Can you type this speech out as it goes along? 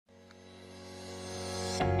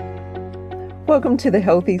Welcome to the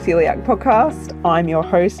Healthy Celiac podcast. I'm your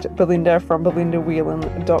host, Belinda from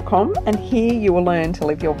belindawhelan.com, and here you will learn to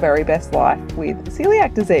live your very best life with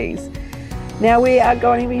celiac disease. Now we are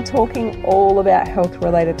going to be talking all about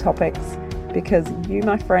health-related topics because you,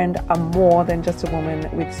 my friend, are more than just a woman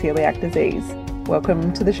with celiac disease.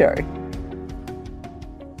 Welcome to the show.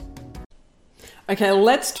 Okay,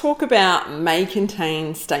 let's talk about may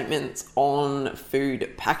contain statements on food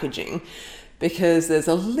packaging, because there's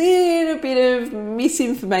a little bit of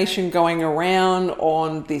misinformation going around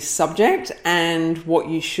on this subject and what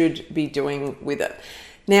you should be doing with it.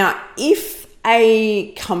 Now, if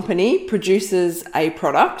a company produces a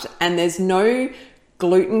product and there's no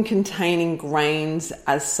gluten-containing grains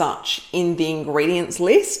as such in the ingredients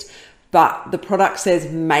list, but the product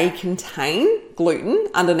says may contain gluten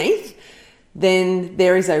underneath, then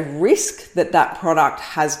there is a risk that that product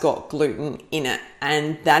has got gluten in it.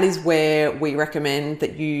 And that is where we recommend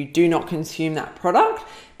that you do not consume that product,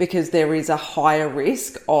 because there is a higher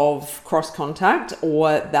risk of cross-contact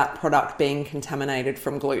or that product being contaminated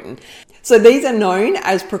from gluten. So these are known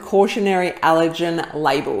as precautionary allergen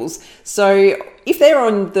labels. So if they're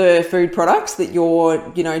on the food products that you're,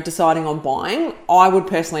 deciding on buying, I would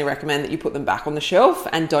personally recommend that you put them back on the shelf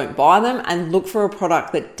and don't buy them, and look for a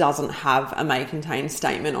product that doesn't have a may contain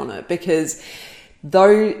statement on it, because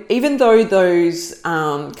even though those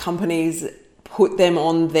companies put them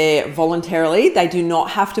on there voluntarily, they do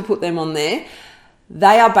not have to put them on there.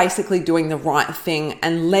 They are basically doing the right thing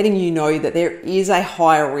and letting you know that there is a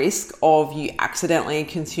higher risk of you accidentally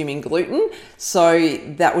consuming gluten. So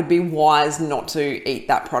that would be wise not to eat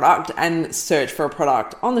that product and search for a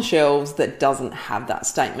product on the shelves that doesn't have that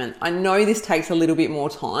statement. I know this takes a little bit more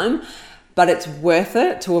time, but it's worth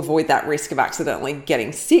it to avoid that risk of accidentally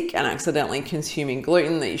getting sick and accidentally consuming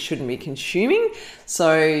gluten that you shouldn't be consuming.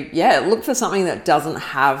 So yeah, look for something that doesn't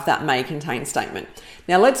have that may contain statement.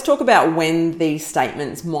 Now let's talk about when these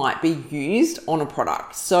statements might be used on a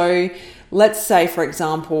product. So let's say, for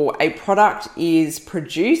example, a product is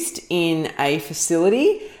produced in a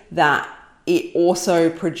facility that it also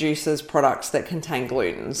produces products that contain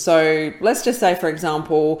gluten. So let's just say, for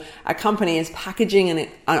example, a company is packaging an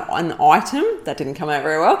item, that didn't come out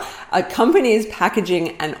very well. A company is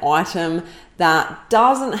packaging an item that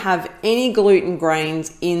doesn't have any gluten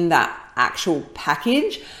grains in that actual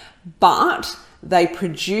package, but they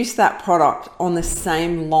produce that product on the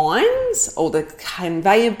same lines, or the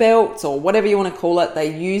conveyor belts, or whatever you want to call it.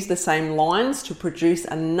 They use the same lines to produce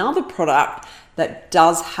another product that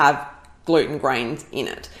does have gluten grains in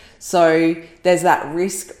it. So there's that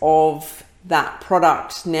risk of that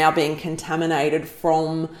product now being contaminated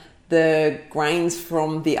from the grains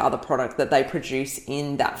from the other product that they produce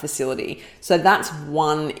in that facility. So that's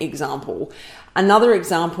one example. Another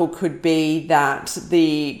example could be that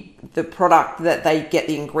the product that they get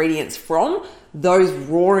the ingredients from, those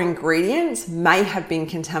raw ingredients may have been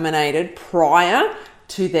contaminated prior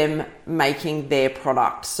to them making their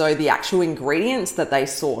product. So the actual ingredients that they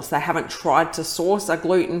source, they haven't tried to source a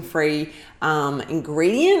gluten-free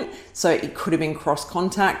ingredient. So it could have been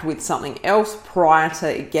cross-contact with something else prior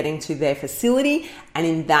to getting to their facility. And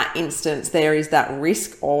in that instance, there is that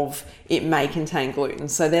risk of it may contain gluten.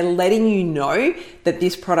 So they're letting you know that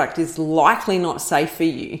this product is likely not safe for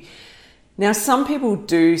you. Now, some people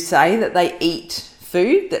do say that they eat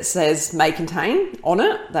food that says may contain on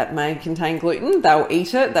it, that may contain gluten. They'll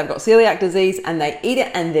eat it. They've got celiac disease and they eat it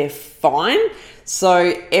and they're fine.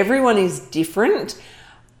 So everyone is different.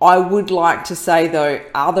 I would like to say though,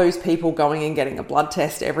 are those people going and getting a blood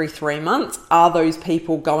test every 3 months? Are those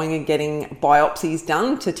people going and getting biopsies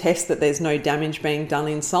done to test that there's no damage being done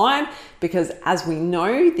inside? Because as we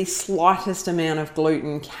know, the slightest amount of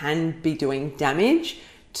gluten can be doing damage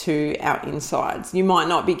to our insides. You might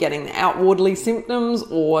not be getting the outwardly symptoms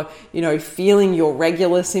or, feeling your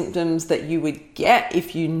regular symptoms that you would get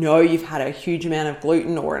if you've had a huge amount of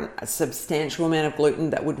gluten or a substantial amount of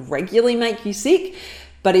gluten that would regularly make you sick.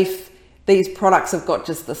 But if these products have got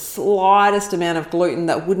just the slightest amount of gluten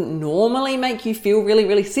that wouldn't normally make you feel really,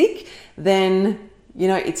 really sick, then,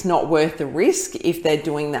 it's not worth the risk if they're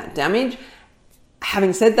doing that damage.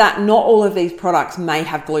 Having said that, not all of these products may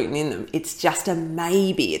have gluten in them. It's just a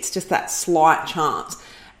maybe. It's just that slight chance.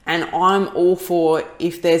 And I'm all for,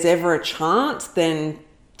 if there's ever a chance, then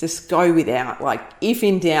just go without. Like, if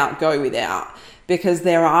in doubt, go without. Because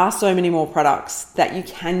there are so many more products that you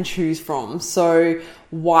can choose from. So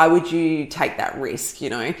why would you take that risk?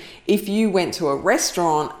 If you went to a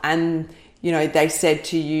restaurant and they said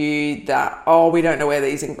to you that, we don't know where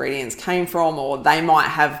these ingredients came from, or they might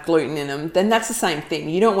have gluten in them, then that's the same thing.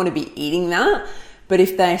 You don't want to be eating that. But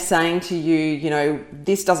if they're saying to you,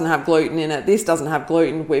 this doesn't have gluten in it, this doesn't have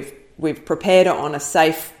gluten, we've prepared it on a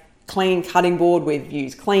safe, clean cutting board, we've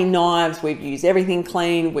used clean knives, we've used everything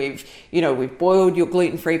clean, we've boiled your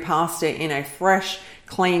gluten-free pasta in a fresh,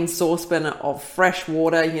 clean saucepan of fresh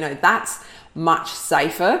water, that's much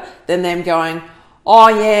safer than them going, oh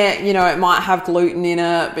yeah, it might have gluten in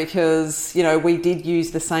it because, we did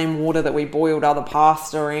use the same water that we boiled other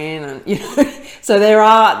pasta in. And, so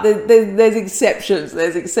there's exceptions.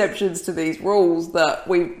 There's exceptions to these rules that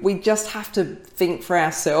we just have to think for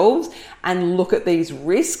ourselves and look at these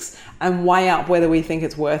risks and weigh up whether we think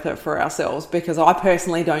it's worth it for ourselves. Because I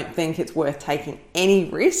personally don't think it's worth taking any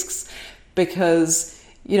risks because,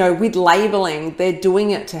 with labeling, they're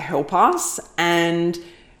doing it to help us. And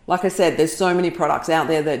like I said, there's so many products out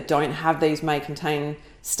there that don't have these may contain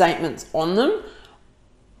statements on them.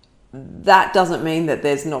 That doesn't mean that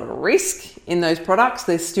there's not a risk in those products.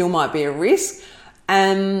 There still might be a risk.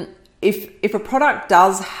 And if a product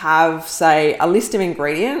does have, say, a list of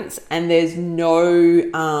ingredients and there's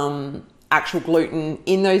no actual gluten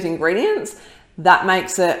in those ingredients, that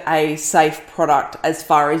makes it a safe product as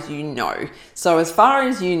far as you know. So as far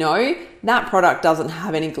as you know, that product doesn't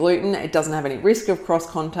have any gluten, it doesn't have any risk of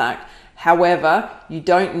cross-contact. However, you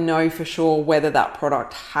don't know for sure whether that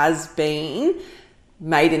product has been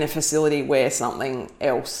made in a facility where something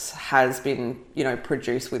else has been,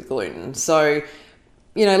 produced with gluten. So,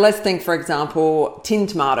 let's think, for example, tinned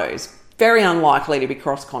tomatoes. Very unlikely to be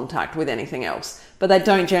cross-contact with anything else, but they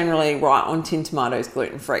don't generally write on tinned tomatoes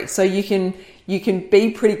gluten-free. So you can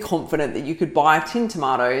be pretty confident that you could buy tinned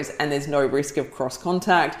tomatoes and there's no risk of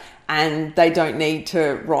cross-contact, and they don't need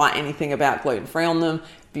to write anything about gluten-free on them.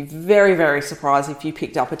 Be very, very surprised if you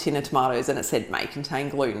picked up a tin of tomatoes and it said may contain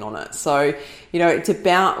gluten on it. So, it's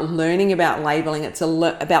about learning about labeling. It's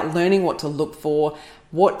about learning what to look for,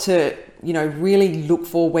 what to, really look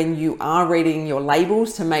for when you are reading your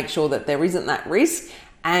labels to make sure that there isn't that risk,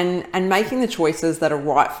 and making the choices that are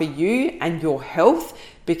right for you and your health.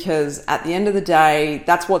 Because at the end of the day,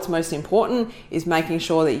 that's what's most important, is making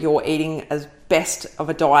sure that you're eating as best of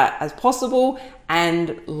a diet as possible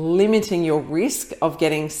and limiting your risk of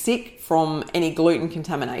getting sick from any gluten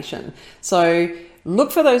contamination. So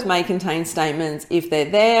look for those may contain statements. If they're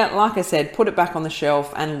there, like I said, put it back on the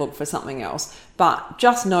shelf and look for something else. But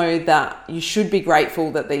just know that you should be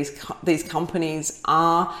grateful that these companies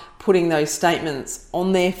are putting those statements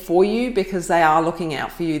on there for you, because they are looking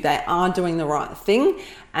out for you. They are doing the right thing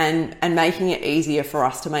and making it easier for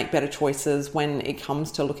us to make better choices when it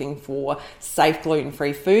comes to looking for safe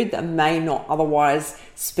gluten-free food that may not otherwise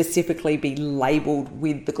specifically be labeled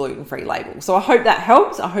with the gluten-free label. So I hope that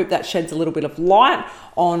helps. I hope that sheds a little bit of light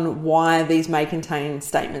on why these may contain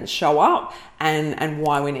statements show up and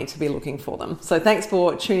why we need to be looking for them. So thanks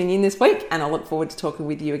for tuning in this week, and I look forward to talking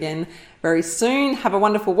with you again very soon. Have a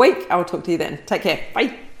wonderful week. I will talk to you then. Take care.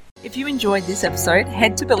 Bye. If you enjoyed this episode,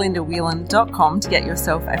 head to belindawhelan.com to get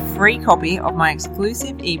yourself a free copy of my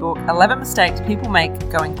exclusive ebook, 11 Mistakes People Make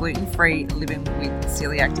Going Gluten-Free Living with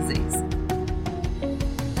Celiac Disease.